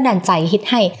อแรงบันดาลใจเฮ็ด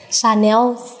ให้ CHANEL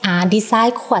ดีไซ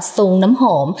น์ขวดทรงน้ำห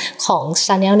อมของ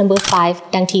CHANEL No.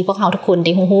 5 ดังที่พวกเราทุกคนไ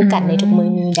ด้ฮู้กันในทุกมื้อ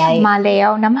นี้ได้มาแล้ว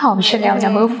น้ำหอม CHANEL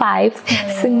No.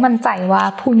 5 ซึ่งมั่นใจว่า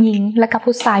ผู้หญิงและก็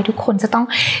ผู้ชายทุกคนจะต้อง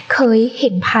เคยเห็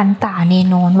นผ่านตาแน่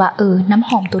นอนว่าน้ำห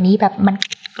อมตัวนี้แบบมัน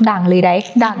ดังเลยได้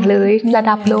ดังเลยระ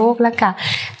ดับโลกแล้วก็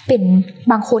เป็น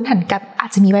บางคนหันกับอาจ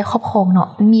จะมีไว้ครอบครองเนาะ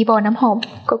มีบ่น้ำหอม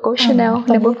COCO CHANEL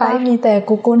No. 5มีแต่โ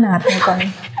กโก้นัทก่อน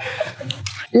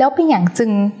แล้วเป็นอย่างจึง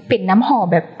เป็นน้ำหอม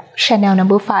แบบ CHANEL No.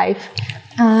 5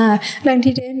 เรื่อง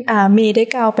ที่เมย์ได้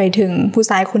กล่าวไปถึงผู้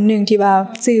ชายคนหนึ่งที่ว่า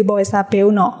ชื่อบอยซาเปล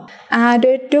เนาะ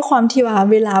ด้วยความที่ว่า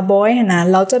เวลาบอยหั่นน่ะ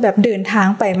เราจะแบบเดินทาง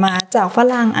ไปมาจากฝ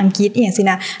รั่งอังกฤษอีหยังสิ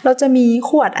นะเราจะมี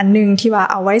ขวดอันนึงที่ว่า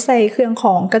เอาไว้ใส่เครื่องข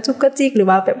องกระจุกกระจิกหรือ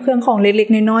ว่าแบบเครื่องของเล็ก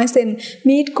ๆน้อยๆเช่น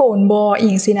มีดโกนบ่อี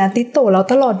หยังสินะติดโตเรา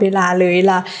ตลอดเวลาเลย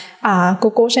ล่ะ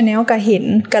COCO CHANEL ก็เห็น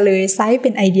ก็เลยใช้เป็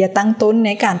นไอเดียตั้งต้นใน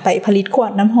การไปผลิตขว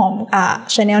ดน้ำหอม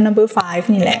CHANEL No.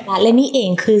 5 นี่แหละและนี่เอง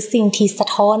คือสิ่งที่สะ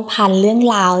ท้อนผ่านเรื่อง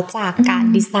ราวจากการ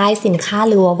ดีไซน์สินค้า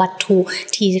หรือวัตถุ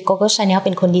ที่ COCO CHANEL เ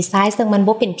ป็นคนดีไซน์ซึ่งมัน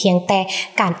บ่เป็นเพียงแต่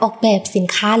การออกแบบสิน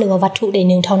ค้าหรือว่าวัตถุใด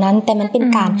หนึ่งเท่านั้นแต่มันเป็น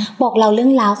การบอกเล่าเรื่อ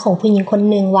งราวของผู้หญิงคน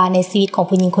หนึ่งว่าในชีวิตของ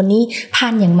ผู้หญิงคนนี้ผ่า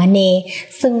นอย่างมาแน่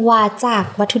ซึ่งว่าจาก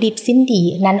วัตถุดิบสิ้นดี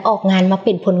นั้นออกงานมาเ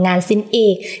ป็นผลงานสิ้นเอ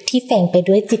กที่แฝงไป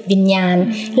ด้วยจิตวิญญาณ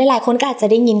หลายๆคนก็อาจจะ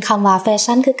ได้ยินคำว่าแฟ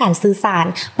ชั่นคือการสื่อสาร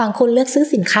บางคนเลือกซื้อ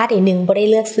สินค้าใดหนึ่งบ่ได้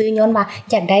เลือกซื้อย้อนว่า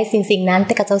อยากได้สิ่งนั้นแ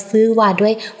ต่ก็จะซื้อว่าด้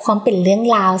วยความเป็นเรื่อง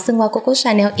ราวซึ่งว่า COCO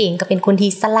CHANEL เองก็เป็นคนที่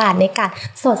ฉลาดในการ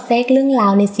สอดแทรกเรื่องรา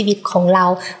วในชีวิตของเรา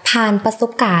ผ่านประส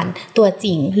บการณ์ตัวจ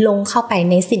ริงลงเข้าไป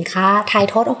ในสินค้าถ่าย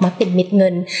ทอดออกมาเป็นเม็ดเงิ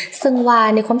นซึ่งว่า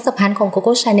ในความสัมพันธ์ของ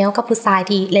COCO CHANEL กับผู้ชาย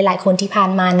ที่หลายๆคนที่ผ่า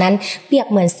นมานั้นเปรียบ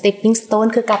เหมือน stepping stone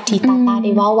คือกับที่ตาไ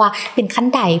ด้ว่าเป็นขั้น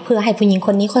ไดเพื่อให้ผู้หญิงค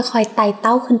นนี้ค่อยๆไต่เ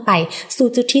ต้าขึ้นไปสู่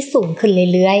จุดที่สูงขึ้น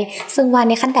เรื่อยๆซึ่งว่าใ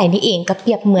นขั้นไดนี้เองก็เป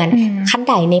รียบเหมือนขั้น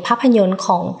ไดในภาพยนตร์ข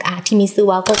องที่มีชื่อ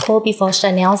ว่า COCO Before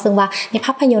CHANEL ซึ่งว่าในภ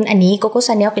าพยนตร์อันนี้ COCO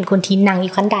CHANEL เป็นคนที่นั่งอ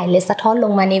ยู่ขั้นไดและสะท้อนล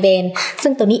งมาในเวนซึ่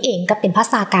งตัวนี้เองก็เป็นภา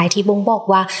ษากายที่บ่งบอก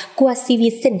ว่ากว่าชีวิ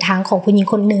ตเส้นทางของผู้หญิง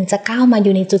คนหนึ่งจะก้าวมาอ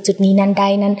ยู่ในจุดๆนี้นั้นได้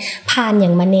นั้นผ่านอย่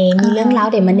างมาแน่มีเรื่องราว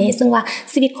ใดมาแน่ซึ่งว่า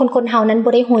ชีวิตคนๆเฮานั้น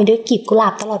บ่ได้โหยด้วยกลีบกุหลา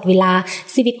บตลอดเวลา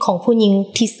ชีวิตของผู้หญิง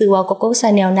ที่ชื่อว่า COCO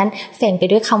CHANEL นั้นแฝงไป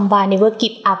ด้วยคำว่า never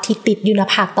give up ที่ติดอยู่ใน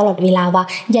ภาคตลอดเวลาว่า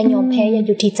อย่ายอมแพ้อย่าห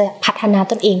ยุดที่จะพัฒนา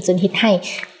ตนเองจนเฮ็ดให้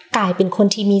กลายเป็นคน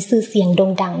ที่มีชื่อเสียงโด่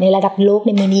งดังในระดับโลกใน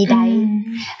มื้อนี้ได้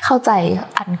เข้าใจ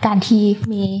อันการที่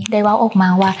มีได้เว้าออกมา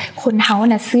ว่าคนเฮา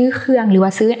น่ะซื้อเครื่องหรือว่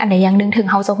าซื้ออันใดอย่างนึงถึง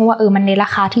เฮาจะฮู้ว่ามันในรา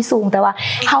คาที่สูงแต่ว่า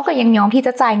เฮาก็ยังยอมที่จ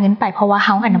ะจ่ายเงินไปเพราะว่าเฮ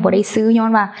าบ่ได้ซื้อย้อ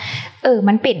นว่า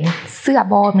มันเป็นเสื้อ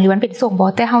บอหรือมันเป็นส่งบอ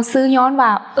แต่เฮาซื้อย้อนว่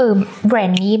าแบรน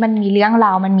ด์นี้มันมีเรื่องร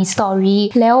าวมันมีสตอรี่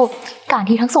แล้วการ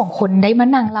ที่ทั้งสองคนได้มา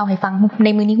นั่งเล่าให้ฟังใน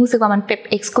มื้อนี้รู้สึกว่ามันเป็น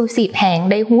exclusive แฮง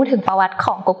ได้ฮู้ถึงประวัติข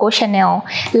อง COCO CHANEL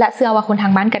และเชื่อว่าคนทา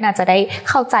งบ้านก็น่าจะได้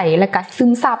เข้าใจและก็ซึ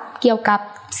มซับเกี่ยวกับ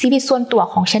ชีวิตส่วนตัว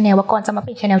ของ CHANEL ว่าก่อนจะมาเ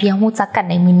ป็น CHANEL ที่เรารู้จักกัน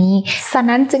ในมื้อนี้ฉะ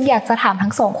นั้นจึงอยากจะถามทั้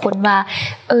งสองคนว่า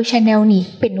CHANEL นี่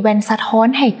เป็นแว่นสะท้อน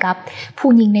ให้กับผู้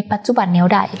หญิงในปัจจุบันแนว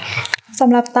ใดส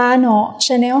ำหรับตาเนาะ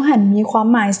CHANEL หันมีความ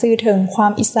หมายสื่อถึงควา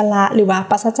มอิสระหรือว่า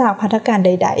ปราศจากภัตการใ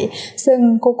ดๆซึ่ง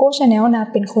COCO CHANEL นะ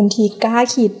เป็นคนที่กล้า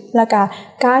คิดและก็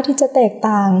กล้าที่จะแตก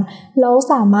ต่างแล้ว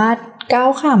สามารถก้า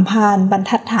วข้ามผ่านบรร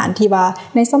ทัดฐานที่ว่า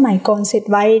ในสมัยก่อนเสร็จ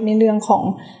ไว้ในเรื่องของ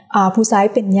ผู้ชาย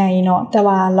เป็นใหญ่เนาะแต่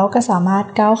ว่าเราก็สามารถ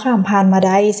ก้าวข้ามผ่านมาไ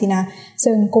ด้สินะ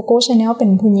ซึ่ง COCO CHANEL เป็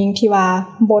นผู้หญิงที่ว่า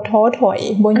บ่ท้อถอย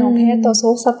บ่ยอมแพ้ต่อโช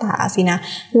คชะตาสินะ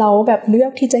เราแบบเลือ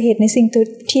กที่จะเฮ็ดในสิ่ง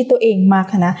ที่ตัวเองมัก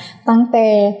นะตั้งแต่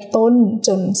ต้นจ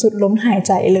นสุดลมหายใ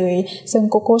จเลยซึ่ง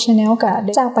COCO CHANEL ก็ไ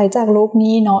ด้จากไปจากโลก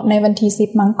นี้เนาะในวันที่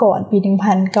10มังกรปี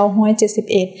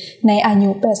1971ในอายุ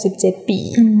87ปี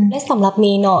และสำหรับเม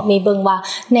เนาะเมเบิ่งว่า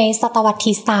ในศตวรรษ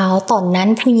ที่20ตอนนั้น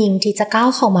ผู้หญิงที่จะก้าว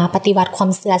เข้ามาปฏิวัติควา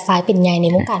มเสื่อสายเป็นใหญ่ใน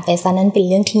วงการแฟชั่นนั้นเป็น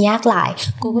เรื่องที่ยากหลาย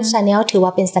COCO CHANEL ถือว่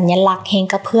าเป็นสัญลักษณ์แห่ง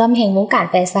กระเพื่อมแห่งวงการ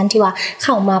แฟชั่นที่ว่าเ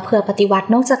ข้ามาเพื่อปฏิวัติ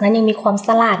นอกจากนั้นยังมีความฉ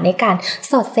ลาดในการ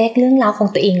สอดแทรกเรื่องราวของ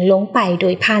ตัวเองลงไปโด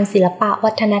ยผ่านศิลปะ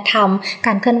วัฒนธรรมก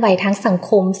ารเคลื่อนไหวทางสัง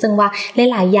คมซึ่งว่า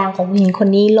หลายๆอย่างของผู้หญิงคน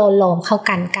นี้หล่อหลอมเข้า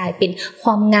กันกลายเป็นคว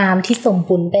ามงามที่สม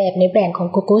บูรณ์แบบในแบรนด์ของ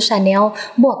COCO CHANEL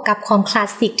บวกกับความคลาส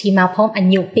สิกที่มาพร้อมอัญ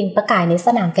ยุเปล่งประกายในส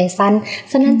นามแฟชั่น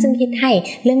ฉะนั้นจึงเฮ็ดให้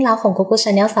เรื่องราวของ COCO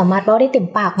CHANEL สามารถเว้าได้เต็ม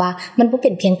ปากว่ามันบ่เ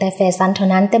ป็นเพียงแต่แฟชั่นเท่า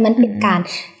นั้นแต่มันเป็นการ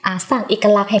สร้างเอก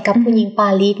ลักษณ์ให้กับผู้หญิงปา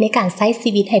รีสในการใช้ชี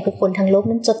วิตให้ผู้คนทั้งโลก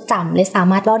นั้นจดจำและสา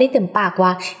มารถเว้าได้เต็มปากว่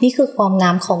านี่คือความงา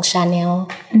มของ CHANEL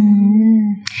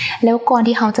แล้วก่อน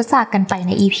ที่เขาจะจากกันไปใ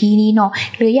น EP นี้เนาะ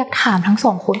หรืออยากถามทั้งส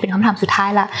องคนเป็นคำถามสุดท้าย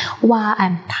ละว่า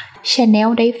CHANEL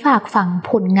ได้ฝากฝัง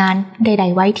ผลงานใด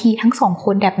ๆไว้ที่ทั้งสองค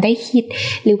นแบบได้คิด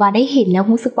หรือว่าได้เห็นแล้ว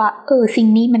รู้สึกว่าสิ่ง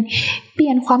นี้มันเปลี่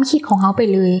ยนความคิดของเฮาไป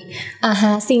เลย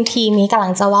สิ่งที่มีกำลั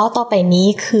งจะเว้าต่อไปนี้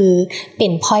คือเป็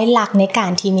นพอยต์หลักในกา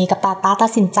รที่มีกับตาตั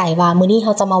ดสินใจว่ามื้อนี้เฮ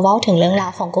าจะมาเว้าถึงเรื่องรา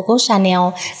วของ COCO CHANEL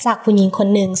จากผู้หญิงคน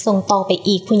หนึ่งส่งต่อไป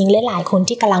อีกผู้หญิงหลายๆคน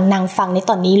ที่กำลังนั่งฟังใน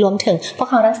ตอนนี้รวมถึงพวก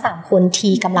เขาทั้ง3คน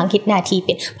ที่กำลังคิดหน้าที่เ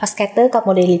ป็น podcaster กับ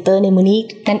moderator ในมื้อนี้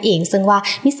นั่นเองซึ่งว่า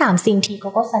มี3สิ่งที่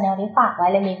COCO CHANEL ได้ฝากไว้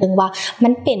และมีเพิ่งว่ามั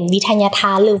นเป็นวิทยาท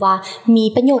านหรือว่ามี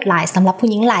ประโยชน์หลายสำหรับผู้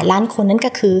หญิงหลายล้านคนนั่น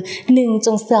ก็คือ1จ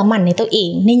งเชื่อมั่นในตัวเอง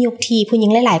ในยุคที่ ที่ผู้หญิ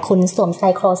งหลายๆคนสวมใส่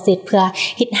คอร์เซ็ตเพื่อ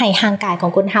เฮ็ดให้ร่างกายขอ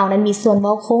งคนเฮานั้นมีส่วนเว้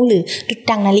าโค้งหรือดุจ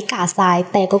ดังนาฬิกาทราย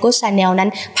แต่ COCO CHANEL นั้น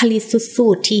ผลิตสู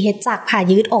ตรที่เฮ็ดจากผ้า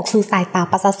ยืดออกสู่สายตา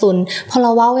ประชาชนเพราะเร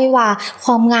าเว้าไว้ว่าค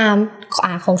วามงาม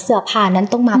ของเสื้อผ้านั้น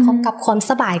ต้องมาพร้อมกับความ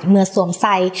สบายเมื่อสวมใ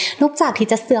ส่นอกจากที่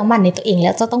จะเชื่อมั่นในตัวเองแ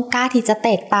ล้วจะต้องกล้าที่จะแต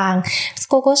กต่าง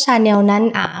COCO CHANEL นั้น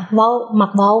เว้ามั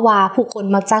กเว้าว่าผู้คน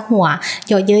มักจะหัว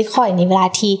เยาะเย้ยข่อยในเวลา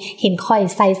ที่เห็นข่อย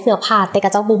ใส่เสื้อผ้าแต่ก็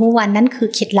เจ้าบ่ฮู้ว่านั่นคือ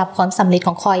เคล็ดลับความสำเร็จข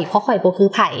องข่อยเพราะข่อยบ่คือ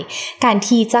ไผการ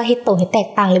ที่จะเฮ็ดโตให้แตก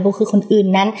ต่างและบ่คือคนอื่น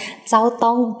นั้นเจ้า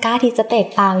ต้องกล้าที่จะแตก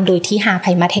ต่างโดยที่หาไผ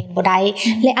มาแทนบ่ได้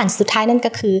และอันสุดท้ายนั่น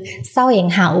ก็คือเจ้าเอง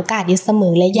หาโอกาสอยู่เสม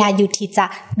อและอย่าหยุดที่จะ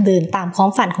เดินตามความ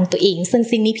ฝันของตัวเองซึ่ง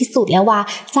สิ่งนี้พิสูจน์แล้วว่า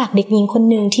จากเด็กหญิงคน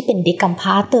นึงที่เป็นเด็กกำพ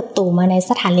ร้าเติบโตมาใน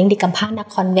สถานเลี้ยงเด็กกำพร้าน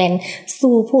ครแวน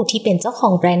สู่ผู้ที่เป็นเจ้าขอ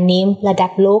งแบรนด์เนมระดั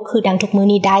บโลกคือดังทุกมื้อ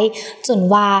นี้ได้จน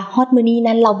ว่าฮอดมื้อนี้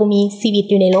นั้นเราบ่มีชีวิต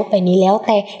อยู่ในโลกใบนี้แล้วแ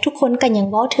ต่ทุกคนก็ยัง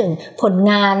เว้าถึงผล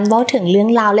งานเว้าถึงเรื่อง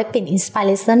ราวและเป็นอินสปิเร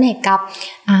ชั่นให้กับ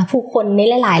ผู้คนใน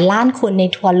หลายๆล้านคนใน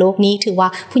ทั่วโลกนี้ถือว่า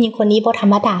ผู้หญิงคนนี้บ่ธร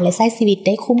รมดาและใช้ชีวิตไ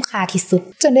ด้คุ้มค่าที่สุด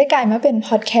จนได้กลายมาเป็นพ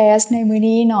อดแคสต์ในมื้อ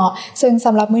นี้เนาะซึ่งส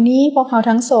ำหรับมื้อนี้พวกเรา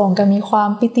ทั้งสองก็มีความ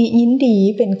ปิติยินดี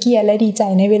เป็นเกียรติและดีใจ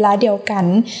ในเวลาเดียวกัน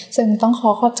ซึ่งต้องข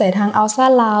อบใจทาง ALSA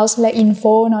Laos และ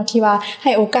Info เนาะที่ว่าใ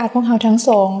ห้โอกาสพวกเราทั้งส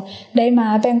องได้มา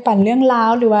แบ่งปันเรื่องรา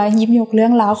วหรือว่าหยิบยกเรื่อ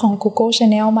งราวของ COCO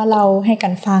CHANEL มาเล่าให้กั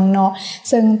นฟังเนาะ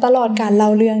ซึ่งตลอดการเล่า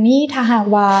เรื่องนี้ถ้าหาก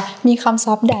ว่ามีคำ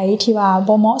ศัพท์ใดที่ว่า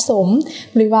บ่เหมาะสม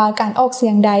หรือว่าการออกเสี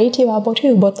ยงใดที่ว่าบ่ถู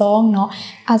กบ่ต้องเนาะ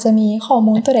อาจจะมีข้อ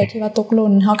มูลตัวใดที่ว่าตกหล่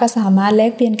นเฮาก็สามารถแล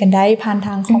กเปลี่ยนกันได้ผ่านท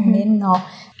างคอมเมนต์เนาะ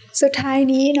สุดท้าย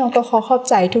นี้เนาะก็ขอบ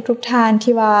ใจทุกๆท่าน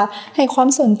ที่ว่าให้ความ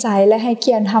สนใจและให้เ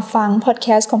กียรติรับฟังพอดแค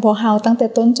สต์ของพวกเราตั้งแต่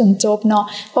ต้นจนจบเนาะ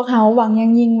พวกเราหวังอย่า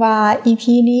งยิ่งว่า EP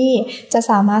นี้จะ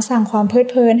สามารถสร้างความเพลิด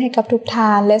เพลินให้กับทุกท่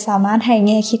านและสามารถให้แ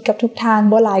ง่คิดกับทุกท่าน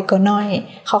บ่หลายก็น้อย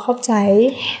ขอบใจ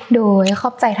โดยขอ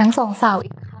บใจทั้งสองสาวอี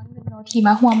กที่ม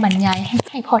าร่วมบรรยาย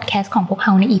ให้พอดแคสต์ของพวกเร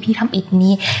าใน EP ทำอิด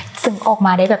นี้ซึ่งออกม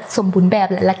าได้แบบสมบูรณ์แบบ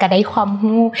และก็ได้ความ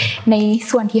รู้ใน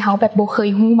ส่วนที่เฮาแบบบ่เคย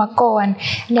รู้มาก่อน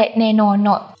และแน่นอนเน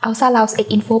าะ ALSA Laos X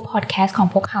Info Podcast ของ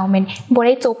พวกเฮามันบ่ไ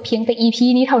ด้จบเพียงแต่ EP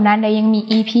นี้เท่านั้นแต่ยังมี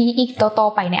EP อีกต่อ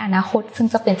ๆไปในอนาคตซึ่ง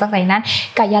จะเป็นจังไดนั้น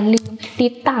ก็อย่าลืมติ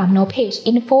ดตามเนาะเพจ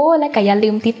Info และก็อย่าลื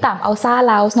มติดตาม ALSA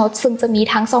Laos เนาะซึ่งจะมี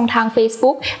ทั้งช่องทาง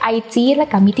Facebook IG และ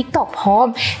ก็มี TikTok พร้อม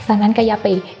ฉะนั้นก็อย่าไป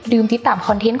ลืมติดตามค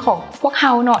อนเทนต์ของพวกเฮ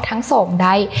าเนาะทั้ง2ไ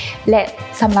ด้และ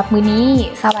สำหรับมื้อนี้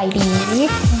สบายดี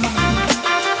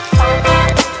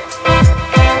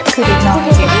คือเด็กน้อ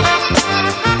ย